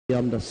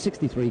Under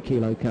 63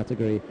 kilo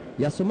category.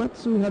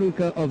 YASUMATSU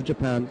Haruka of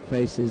Japan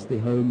faces the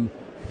home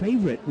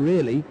favorite,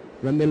 really,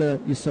 Radmila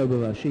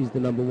Yusubova. She's the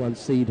 #1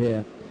 seed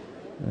here,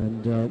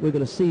 and we're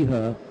going to see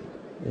her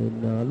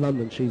in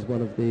London. She's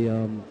one of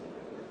the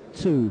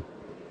 2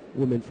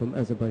 women from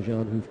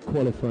Azerbaijan who've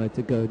qualified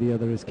to go. The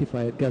other is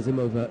Kifayat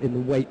Gazimova in the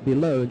weight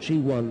below, and she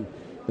won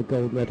the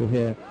gold medal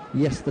here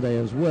yesterday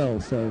as well.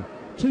 So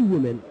 2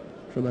 women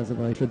from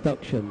Azerbaijan.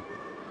 Introduction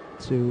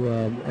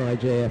to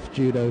IJF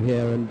Judo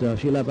here, and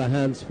she'll have her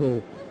hands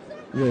full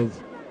with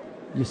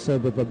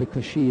Yusubova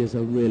because she is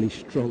a really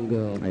strong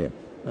girl. Yeah.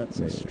 That's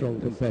a strong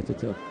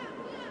competitor.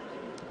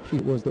 She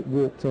was that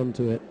walked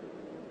onto it.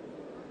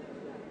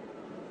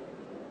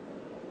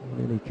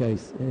 In any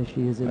case, there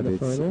she is in the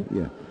final.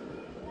 Yeah,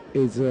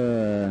 it's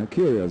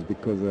curious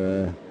because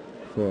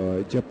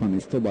for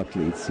Japanese top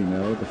athletes, you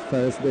know, the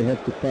first they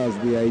have to pass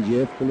the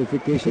IJF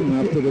qualification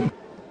after the...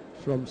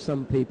 From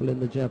some people in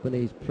the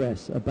Japanese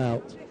press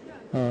about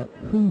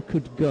who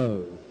could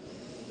go,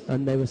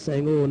 and they were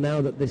saying, oh, now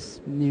that this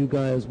new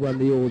guy has won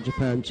the All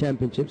Japan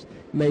Championships,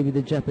 maybe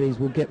the Japanese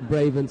will get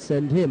brave and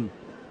send him.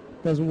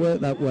 Doesn't work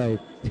that way.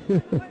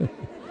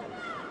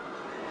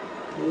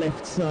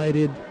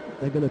 Left-sided,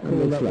 they're going to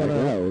call that one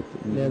out.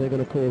 Yeah, they're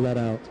going to call that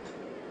out.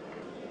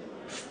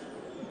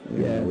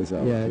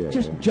 Yeah,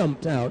 just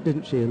jumped out,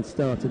 didn't she, and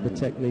started the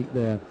technique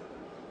there.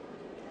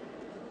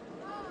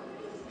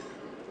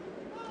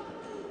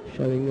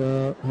 Showing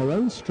her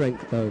own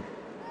strength, though.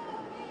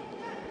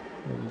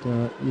 And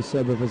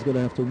Yusubova's going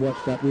to have to watch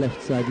that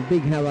left side.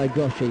 Big Harai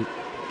Goshi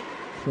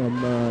from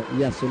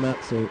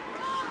YASUMATSU.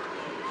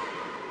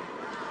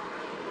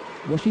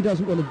 What she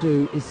doesn't want to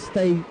do is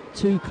stay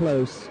too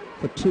close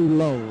for too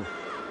long,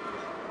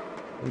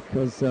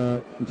 because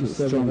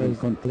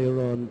Yusubova clear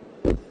on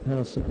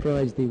how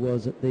surprised he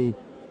was at the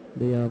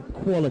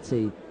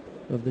quality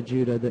of the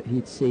judo that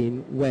he'd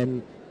seen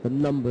when the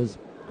numbers,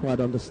 quite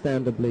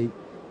understandably,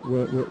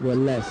 were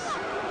less.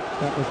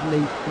 That was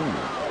neat.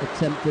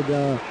 Attempted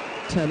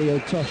Tanio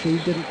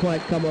Toshi, didn't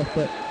quite come off,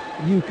 but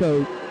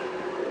Yuko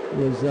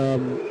was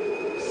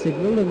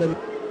signalled, and then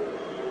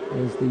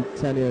there's the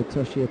Tanio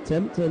Toshi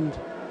attempt, and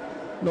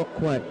not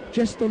quite,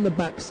 just on the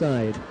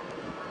backside,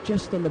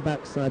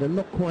 and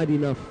not quite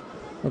enough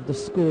of the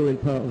scoring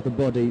part of the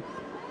body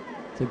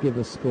to give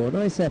a score.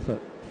 Nice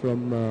effort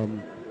from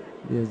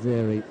the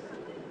Azeri.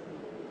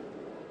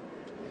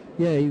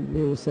 Yeah, he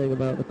was saying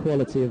about the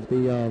quality of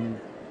the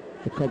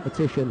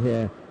competition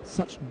here.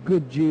 Such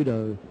good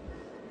judo,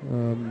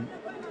 and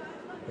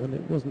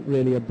it wasn't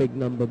really a big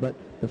number, but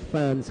the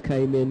fans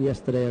came in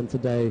yesterday and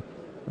today,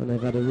 and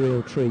they've had a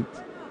real treat.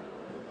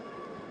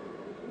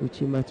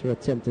 Uchimata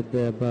attempted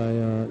there by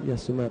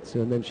YASUMATSU,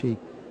 and then she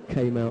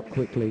came out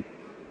quickly.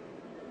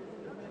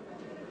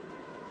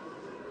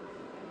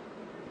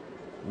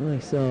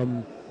 Nice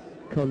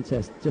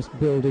contest just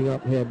building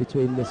up here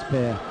between this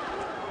pair.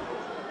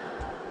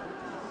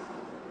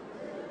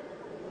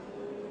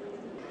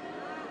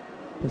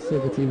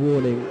 Passivity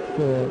warning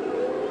for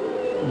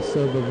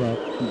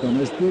Yusubova.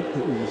 Domestic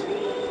is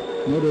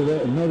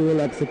not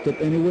well accepted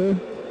anywhere.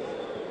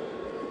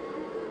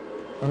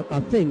 I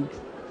think,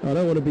 I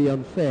don't want to be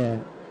unfair,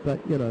 but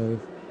you know,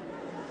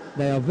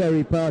 they are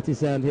very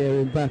partisan here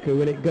in Baku.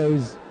 When it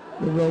goes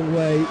the wrong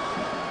way,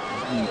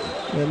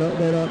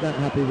 they're not that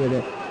happy with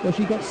it. Well,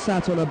 she got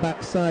sat on her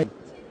backside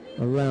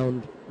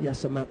around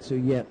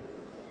YASUMATSU yet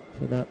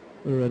for that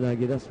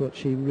Uranagi. That's what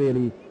she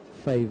really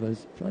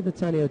favours. Tried the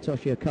Tanio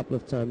Toshi a couple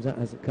of times, that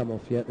hasn't come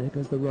off yet. There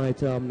goes the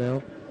right arm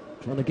now,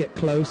 trying to get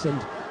close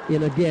and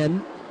in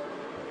again.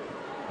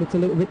 Looked a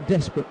little bit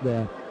desperate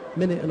there.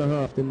 Minute and a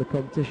half in the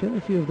competition.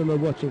 A few of them are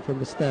watching from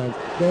the stands.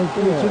 There's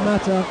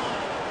Uchimata,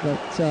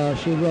 but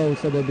she rolled,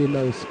 so there'll be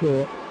no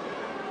score.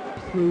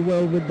 Through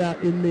well with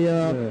that in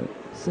the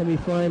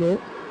semi-final.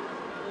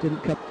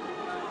 Didn't come.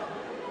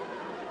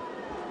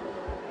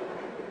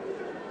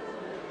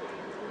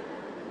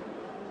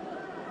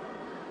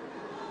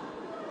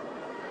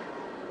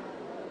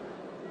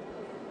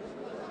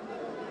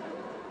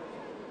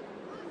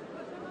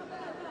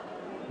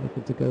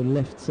 Looking to go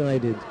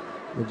left-sided,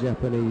 the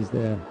Japanese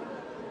there.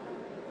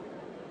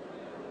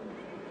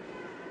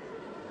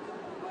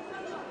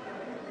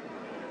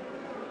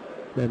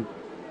 Then,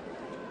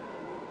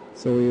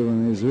 so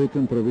even is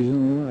written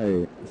provisional,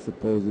 I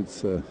suppose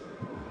it's a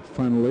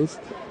finalist.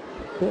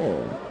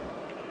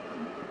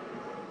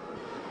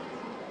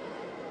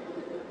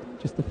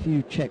 Just a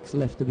few checks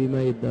left to be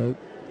made, though.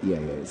 Yeah.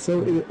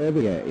 So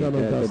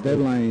the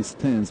deadline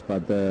stands,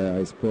 but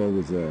I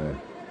suppose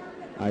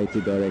IT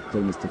director,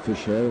 Mr.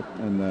 Fischer,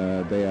 and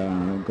they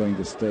are going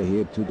to stay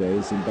here 2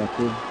 days in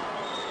Baku,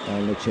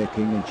 only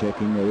checking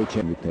which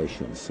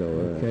invitations. So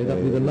okay,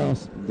 that'll be the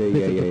last bit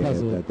of the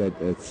puzzle.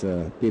 It's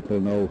people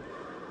know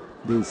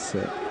these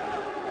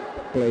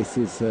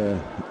places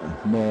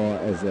more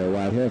as we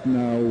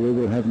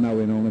will have now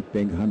in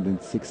Olympic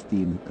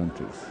 116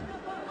 countries.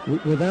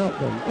 Without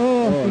them.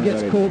 Oh, he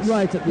gets caught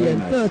right at the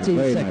end.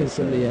 13 seconds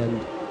from the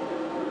end.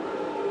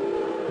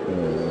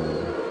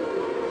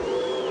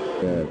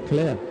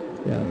 Clear.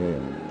 Yeah.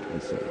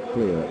 It's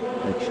clear.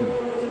 action.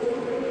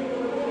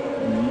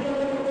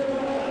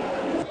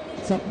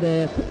 It's up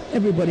there.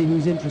 Everybody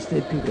who's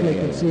interested can click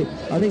and see it.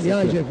 I think the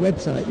IJF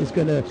website is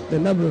going to, the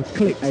number of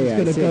clicks is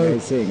going to go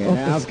off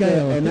the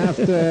scale. And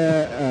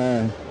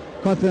after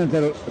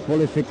continental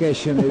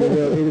qualification, it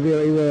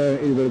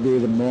will be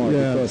even more,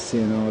 because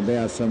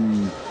there are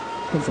some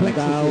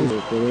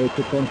doubts. We need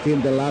to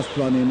confirm the last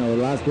one,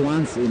 last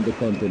ones in the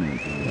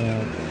continent.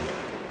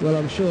 Well,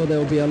 I'm sure there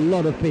will be a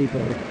lot of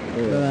people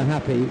that are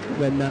happy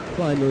when that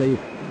finally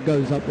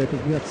goes up there,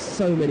 because we have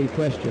so many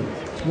questions.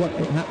 What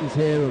happens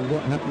here and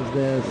what happens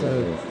there,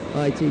 so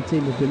IT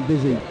team have been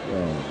busy.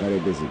 Very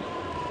busy.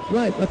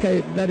 Right,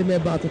 okay, Vladimir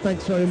Bata,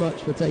 thanks very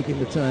much for taking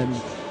the time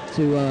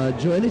to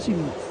join us. You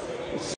can